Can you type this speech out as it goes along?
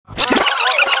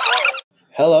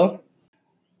Hello,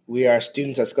 we are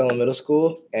students at Scullin Middle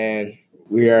School, and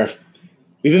we've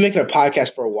been making a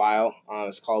podcast for a while.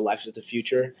 It's called Life is the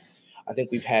Future. I think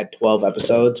we've had 12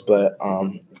 episodes, but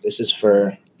this is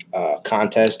for a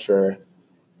contest for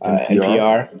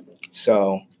NPR.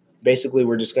 So basically,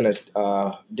 we're just going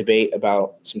to debate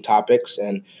about some topics,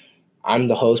 and I'm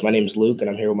the host. My name is Luke, and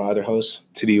I'm here with my other host.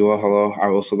 Tidiwa, hello. I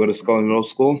also go to Scullin Middle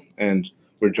School, and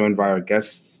we're joined by our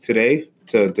guests today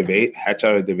to hatch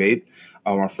out a debate.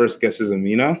 Our first guest is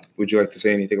Amina. Would you like to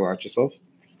say anything about yourself?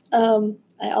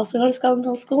 I also go to Scullin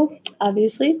Middle School,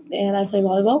 obviously, and I play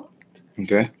volleyball.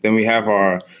 Okay. Then we have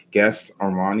our guest,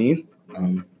 Armani.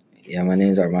 My name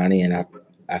is Armani, and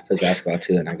I play basketball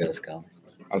too, and I go to Scullin.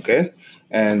 Okay.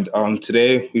 And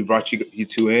today we brought you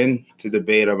two in to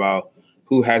debate about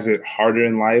who has it harder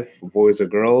in life, boys or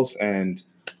girls, and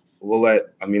we'll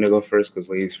let Amina go first because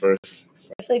ladies first.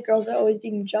 So. I feel like girls are always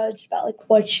being judged about like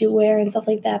what you wear and stuff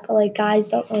like that, but like guys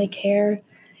don't really care.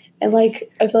 And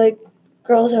like I feel like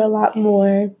girls are a lot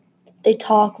more, they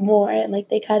talk more and like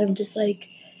they kind of just like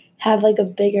have like a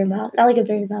bigger mouth. Not like a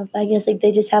bigger mouth, but I guess like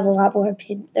they just have a lot more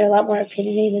they're a lot more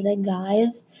opinionated than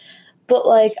guys. But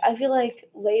like I feel like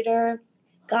later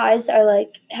guys are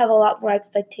like have a lot more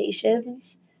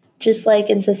expectations. Just like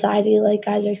in society, like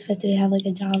guys are expected to have like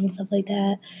a job and stuff like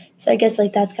that. So I guess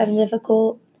like that's kind of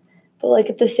difficult. But like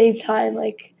at the same time,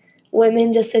 like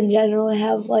women just in general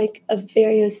have like a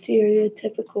very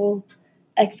stereotypical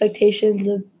expectations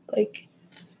of like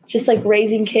just like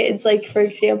raising kids, like for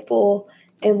example,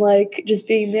 and like just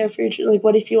being there for your like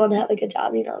what if you want to have like a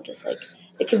job, just like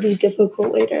it can be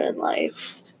difficult later in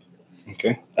life.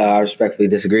 Okay. I respectfully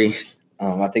disagree.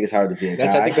 I think it's hard to be a guy.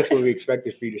 I think that's what we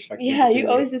expected for you to respect. Yeah, you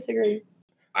always disagree.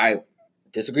 I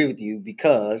disagree with you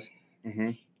because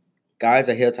guys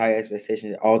are held to high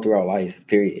expectations all throughout life,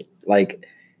 period. Like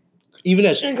even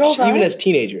as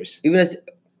teenagers. Even as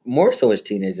more so as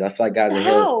teenagers, I feel like guys are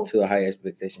held to a high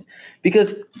expectation.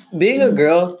 Because being a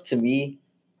girl, to me,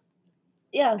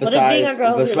 besides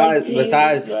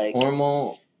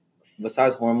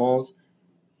hormones,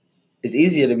 it's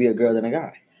easier to be a girl than a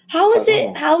guy. How is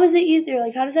it easier?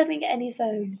 Like, how does that make any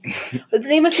sense?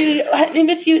 Name a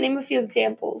few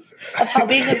examples of how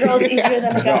being a girl is easier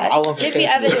than a guy.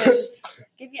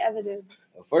 Give me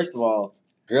evidence. Well, first of all,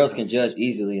 girls can judge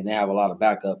easily, and they have a lot of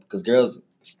backup because girls.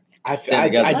 I do.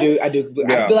 Yeah.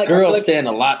 I feel like stand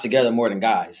a lot together more than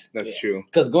guys. That's true.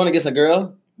 Because going against a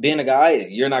girl, being a guy,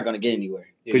 you're not going to get anywhere.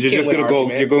 Because you're just going to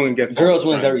go. You're going against girls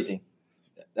wins everything.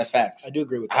 That's facts. I do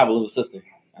agree with that. I have a little sister.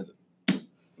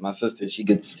 My sister, she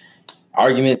gets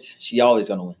arguments. She always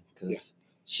gonna win because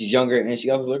she's younger and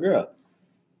she also is a girl.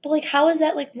 But like, how is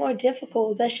that like more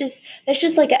difficult? That's just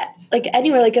like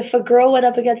anywhere. Like if a girl went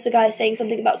up against a guy saying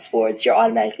something about sports, you're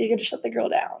automatically gonna shut the girl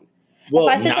down. Well,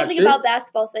 if I said something about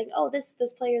basketball, saying, "Oh, this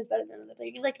player is better than the other player,"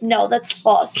 you're like, "No, that's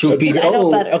false." Because I know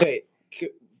better. Okay.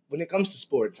 When it comes to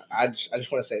sports, I just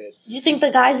want to say this. You think the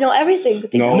guys know everything?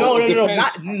 But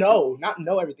No. Not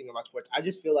know everything about sports. I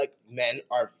just feel like men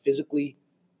are physically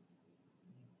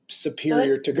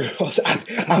superior to girls.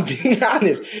 I'm being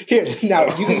honest. Here now,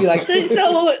 you can be like. So you're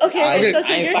saying. Okay.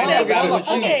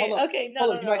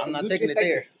 No. I'm not taking it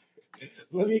there.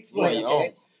 Let me explain.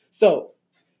 Okay. So,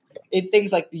 in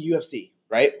things like the UFC,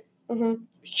 right? Mm-hmm.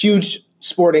 Huge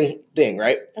sporting thing,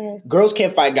 right? Mm-hmm. Girls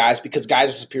can't fight guys because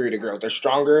guys are superior to girls. They're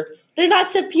stronger. They're not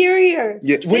superior.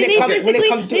 Yeah. Maybe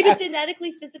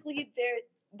genetically, physically,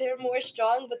 they're more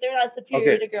strong, but they're not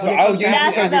superior to girls. So I'll use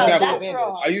this as an example. That's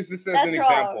wrong. I'll use this as an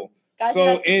example.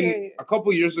 So in a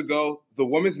couple years ago, the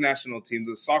women's national team,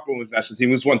 the soccer women's national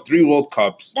team, has won 3 World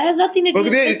Cups. That has nothing to do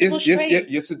with physical strength.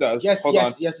 Yes, it does. Yes,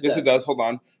 it does. Hold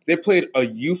on. They played a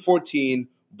U14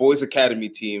 boys academy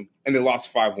team, and they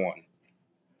lost 5-1.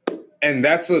 And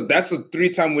that's a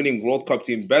 3-time winning World Cup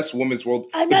team, best women's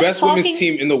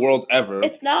team in the world ever.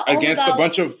 It's not against a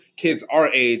bunch of kids our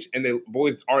age and the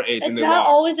boys our age, and they lost. It's not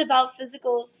always about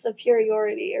physical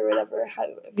superiority or whatever.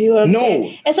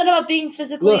 It's not about being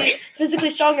physically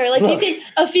stronger. Like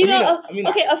a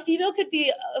female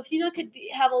could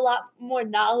have a lot more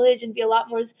knowledge and be a lot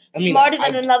more smarter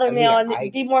than another male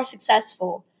and be more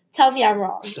successful. Tell me I'm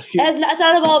wrong. So it's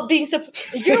not about being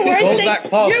superior. Your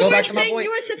words saying you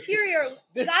were superior.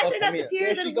 Guys are not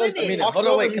superior than women. Hold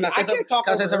on, wait. Can I say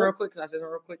something real quick?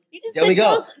 You just said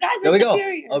guys are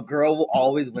superior. A girl will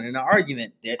always win in an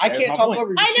argument. I can't talk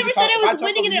over you. I never said I was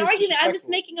winning in an argument. I'm just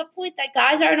making a point that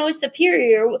guys aren't always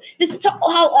superior. This is how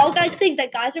all guys think,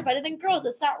 that guys are better than girls.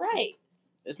 That's not right.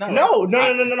 It's not. No. I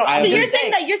So was you're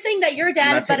just saying that your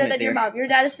dad I'm is not better taking it than your there. mom. Your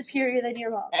dad is superior than your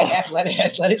mom.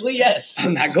 Athletically, yes.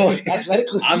 I'm not going.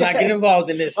 Athletically, I'm not getting involved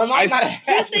in this. My mom's not an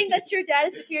You're athlete. saying that your dad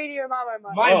is superior to your mom or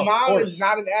mom? My Oh, of mom course. is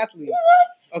not an athlete.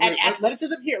 Okay, And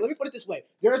athleticism, here, let me put it this way.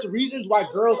 There's reasons why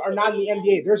girls are not in the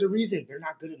NBA. There's a reason they're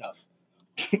not good enough.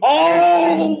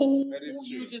 Oh, That is true.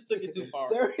 you just took it too far.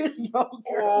 There is no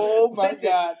girl. Oh my Listen,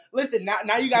 god. Listen,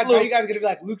 now you guys are gonna be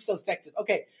like, Luke's so sexist.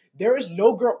 Okay, there is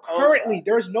no girl currently.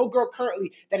 There is no girl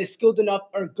currently that is skilled enough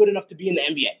or good enough to be in the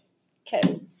NBA.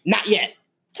 Okay. Not yet.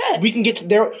 Okay. We can get to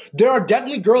there. There are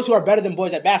definitely girls who are better than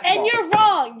boys at basketball. And you're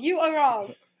wrong. You are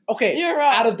wrong. okay. You're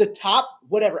wrong. Out of the top,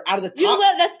 whatever. Out of the top,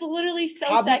 That's literally so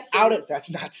probably sexist. that's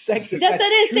not sexist. Yes, that's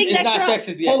that is. true. Saying It's that not crap.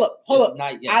 sexist yet. Hold up.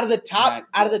 Not yet. Out of the top,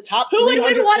 who Who would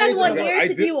win 300 one-on-one players in the No, here I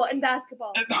to did- Diwa in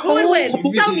basketball? No. Who would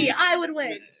win? Tell me. I would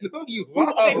win. No, you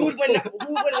Okay, who would win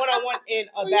one-on-one in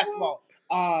basketball?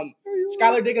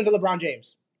 Skylar Diggins or LeBron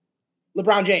James?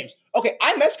 LeBron James. Okay,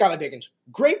 I met Skylar Diggins.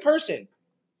 Great person.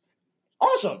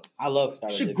 Awesome. I love Skylar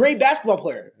She's a Diggins. great basketball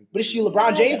player. But is she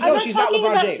LeBron James? I'm No, not she's not talking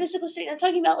LeBron about James. physical strength. I'm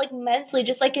talking about like mentally,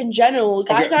 just like in general.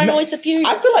 Guys Okay, aren't me- always superior.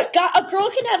 I feel like A girl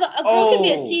can have a girl can be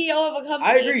a Oh. CEO of a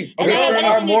company. I agree. And Okay, that has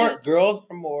fair nothing to do- Girls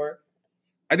are more.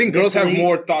 I think girls have Mentally-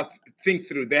 more thought, think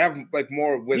through. They have like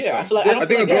more wisdom. yeah, I feel like I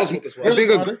think a girl's, think as I well. think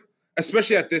Girls a, are-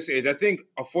 especially at this age, I think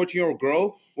a 14-year-old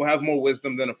girl will have more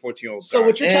wisdom than a 14-year-old So guy.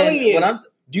 what you're telling me when is, I'm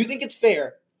do you think it's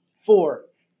fair for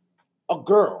a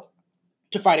girl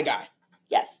to fight a guy?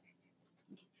 Yes.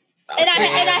 And I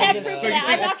have So proof you of that.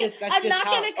 think that's just I'm not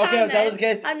how- gonna Okay, comment. if that was the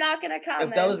case- I'm not gonna comment.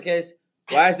 if that was the case,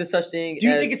 why is there such thing? Do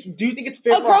you as, think it's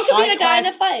fair a for girl a could high beat a guy in a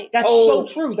class? fight. That's Oh.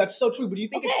 so true. That's so true. But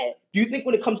Okay. do you think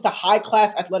when it comes to high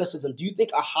class athleticism, do you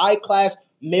think a high class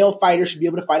male fighter should be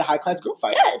able to fight a high class girl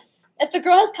fighter? Yes. If the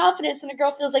girl has confidence and the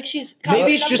girl feels like she's confident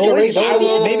Maybe it's enough just to the win, way she should be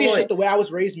able to maybe it's win. just the way I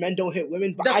was raised. Men don't hit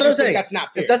women, but That's I what I'm just think saying. that's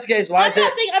not fair. If that's the case, why I'm is it?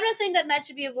 not saying that men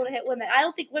should be able to hit women. I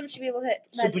don't think women should be able to hit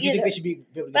So, men but you either. think they should be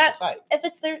able to But- get to fight?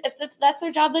 if that's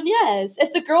their job, then yes.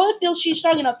 If the girl feels she's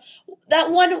strong enough, that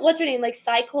one, what's her name, like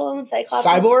Cyclops.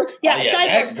 Cyborg? Yeah, Oh, yeah, Cyborg.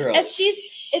 that girl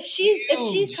If she's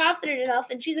huge. confident enough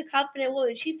and she's a confident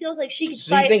woman, she feels like she can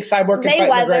So you fight. think Cyborg can fight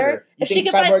Mayweather, McGregor? You if she think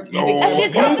can fight- Cyborg? You think No. If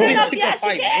she's Cyborg- confident think enough, she yeah, can she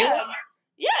fight can. Mayweather?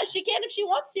 Yeah, she can if she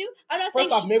wants to. I'm not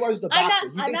First off, saying. Mayweather's the I'm not- boxer.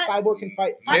 You I'm think not- Cyborg can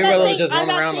fight? I'm not Mayweather saying, just I'm run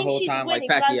not around the saying whole she's time like winning,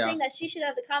 but I'm Pacquiao. saying that she should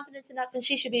have the confidence enough and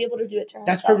she should be able to do it to herself.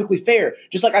 That's perfectly fair.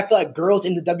 Just like I feel like girls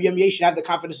in the WNBA should have the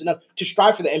confidence enough to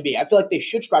strive for the NBA. I feel like they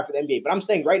should strive for the NBA. But I'm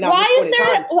saying right now, Why at is this point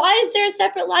in time, why is there a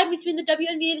separate line between the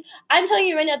WNBA? I'm telling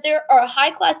you right now, there are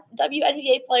high class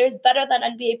WNBA players better than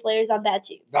NBA players on bad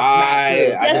teams. that's not true.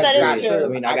 Yes, that That's is not true. I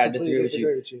mean, I gotta completely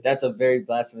disagree with you. you. That's a very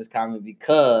blasphemous comment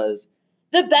because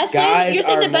The best player, Guys you're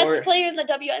saying are the best more- player in the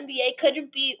WNBA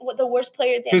couldn't be the worst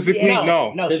player in the Physically,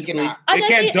 NBA. no. she Physically. cannot. I'm They not can't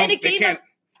saying in a dunk. game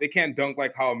They can't dunk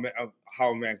like how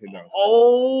a man can dunk.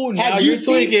 oh, now Have you're you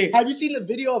seen? tweaking. Have you seen the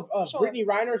video of Sure. Brittany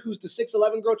Reiner, who's the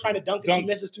 6'11" girl trying to dunk and she Dunk.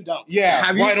 misses 2 dunks? Yeah,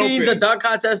 Have you wide seen open. the dunk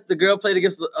contest the girl played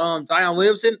against Zion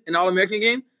Williamson in All American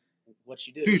game? What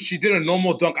she did? Dude, she did a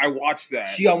normal dunk. I watched that.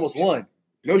 She almost won.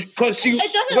 No, because she. It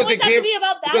doesn't because always they have to gave. be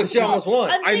about because She basketball. almost won.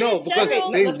 I'm I saying know, in because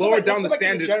general, they Let's go lowered back- down let's the go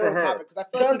back to standards general for her. topic, 'cause I feel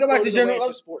Let's like go we back to forced general- our way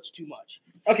into sports too much.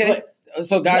 Okay,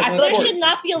 so guys, I in feel like there sports, should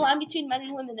not be a line between men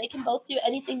and women. They can both do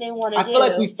anything they want to I do. feel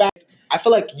like I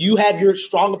feel like you have your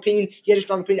strong opinion. He has a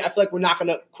strong opinion. I feel like we're not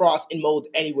gonna cross and mold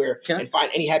anywhere Can I- and find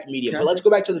any happy medium. can But I- let's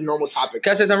go back to the normal topic.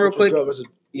 can I say something real which was quick? girl versus-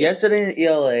 Yesterday in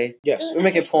ELA, Yes. we're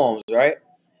making poems, right?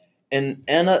 And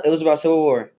Anna, it was about Civil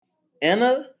War.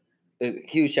 Anna, a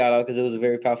huge shout out because it was a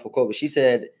very powerful quote. But she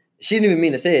said she didn't even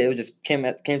mean to say it. It was just came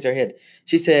to her head.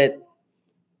 She said,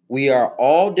 "We are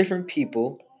all different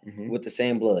people with the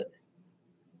same blood.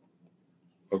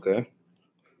 Okay.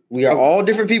 We are all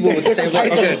different people with the same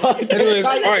blood." Okay. Anyways,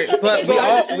 all right. But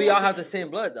So- we all have the same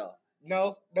blood though.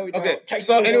 No, we Okay. don't.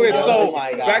 So, anyways, No. so Oh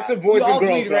my God. back to boys We all and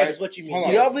girls, bleed red right? is what you mean. Hold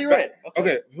on. We all bleed red.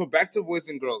 Okay. So back to boys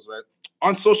and girls, right?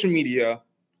 On social media,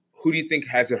 who do you think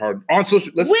has it hard? On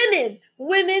social,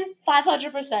 women,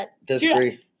 500%.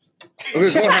 Disagree.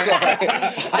 Okay, go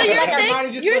ahead. So I you're like our saying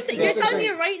mind just you're goes to you're this telling me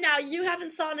degree. right now you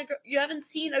haven't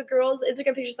seen a girl's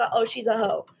Instagram picture thought, oh, she's a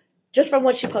hoe, just from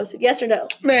what she posted. Yes or no?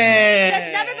 Man,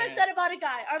 That's never been said about a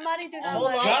guy. Armani do not Hold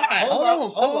like. on. God, Hold hold up,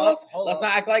 on, pause. hold Let's up.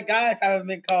 not act like guys haven't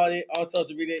been called it on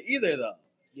social media either, though.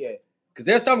 Yeah. Because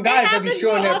there's some It guys that be happens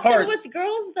showing more their often parts. with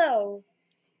girls though.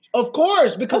 Of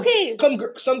course, because Okay.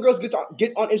 some girls get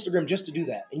on Instagram just to do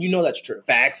that, and you know that's true.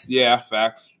 Facts. Yeah,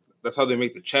 facts. That's how they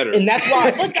make the cheddar. And that's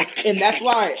why.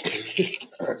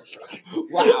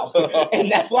 Wow.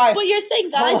 And that's why. But you're saying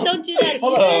guys Hold on. don't do that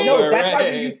Hold either. on. No, Right. that's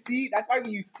why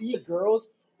when you see girls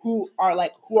who are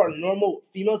normal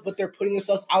females, but they're putting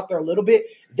themselves out there a little bit,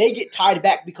 they get tied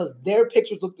back because their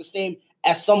pictures look the same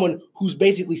as someone who's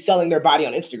basically selling their body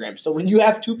on Instagram. So when you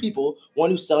have two people, one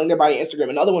who's selling their body on Instagram,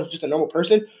 another one who's just a normal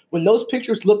person, when those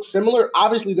pictures look similar,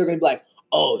 obviously they're going to be like,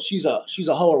 oh, she's a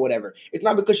hoe or whatever. It's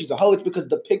not because she's a hoe. It's because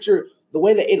the picture, the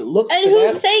way that it looks. And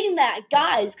who's saying that?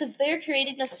 Guys, because they're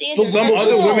creating a standard. Some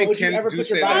other women can do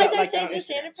say that. Guys are saying the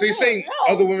standard. So you're saying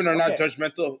other women are not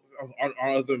judgmental on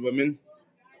other women?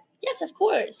 Yes, of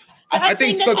course. I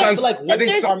think sometimes I think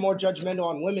women are more judgmental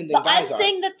on women than guys are. I'm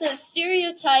saying that the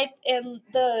stereotype and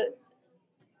the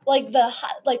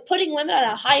putting women on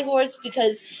a high horse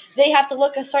because they have to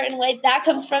look a certain way, that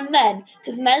comes from men.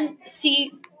 Because men see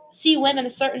women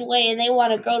a certain way and they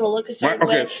want a girl to look a certain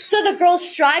way. So the girls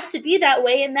strive to be that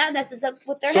way, and that messes up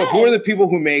with their heads. Who are the people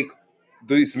who make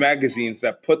these magazines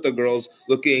that put the girls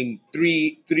looking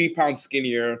 3 pounds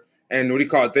skinnier and what do you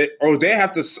call it? They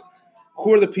have to.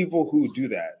 Who are the people who do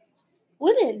that?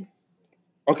 Women.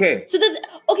 Okay. So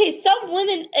some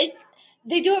women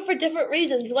they do it for different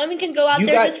reasons. Women can go out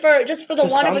there just for the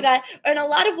one of a guy, and a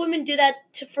lot of women do that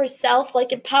for self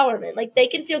empowerment. Like they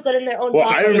can feel good in their own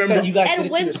body. I remember you guys did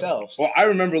it to yourselves. Well, I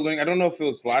remember learning. I don't know if it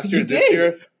was last year or this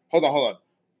year. Hold on.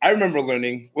 I remember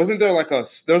learning. Wasn't there there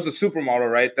was a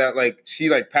supermodel, right? That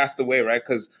she passed away, right,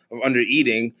 because of under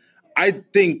eating. I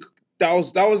think that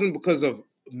wasn't because of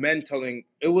men telling.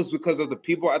 It was because of the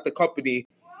people at the company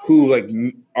who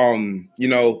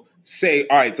say,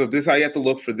 all right, so this is how you have to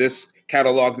look for this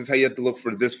catalog. This is how you have to look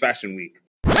for this fashion week.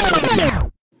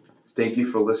 Thank you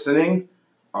for listening.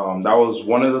 That was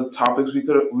one of the topics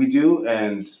we do,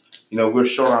 and we're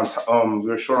short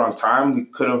on time. We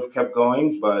could have kept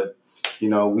going, but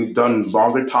we've done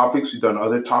longer topics. We've done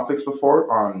other topics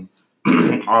before on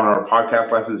our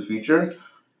podcast, Life is the Future.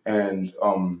 And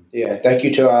thank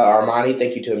you to Armani,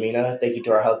 thank you to Amina, thank you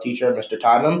to our health teacher, Mr.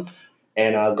 Tottenham,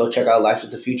 and go check out Life is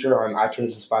the Future on iTunes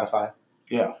and Spotify.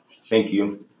 Yeah, thank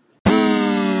you.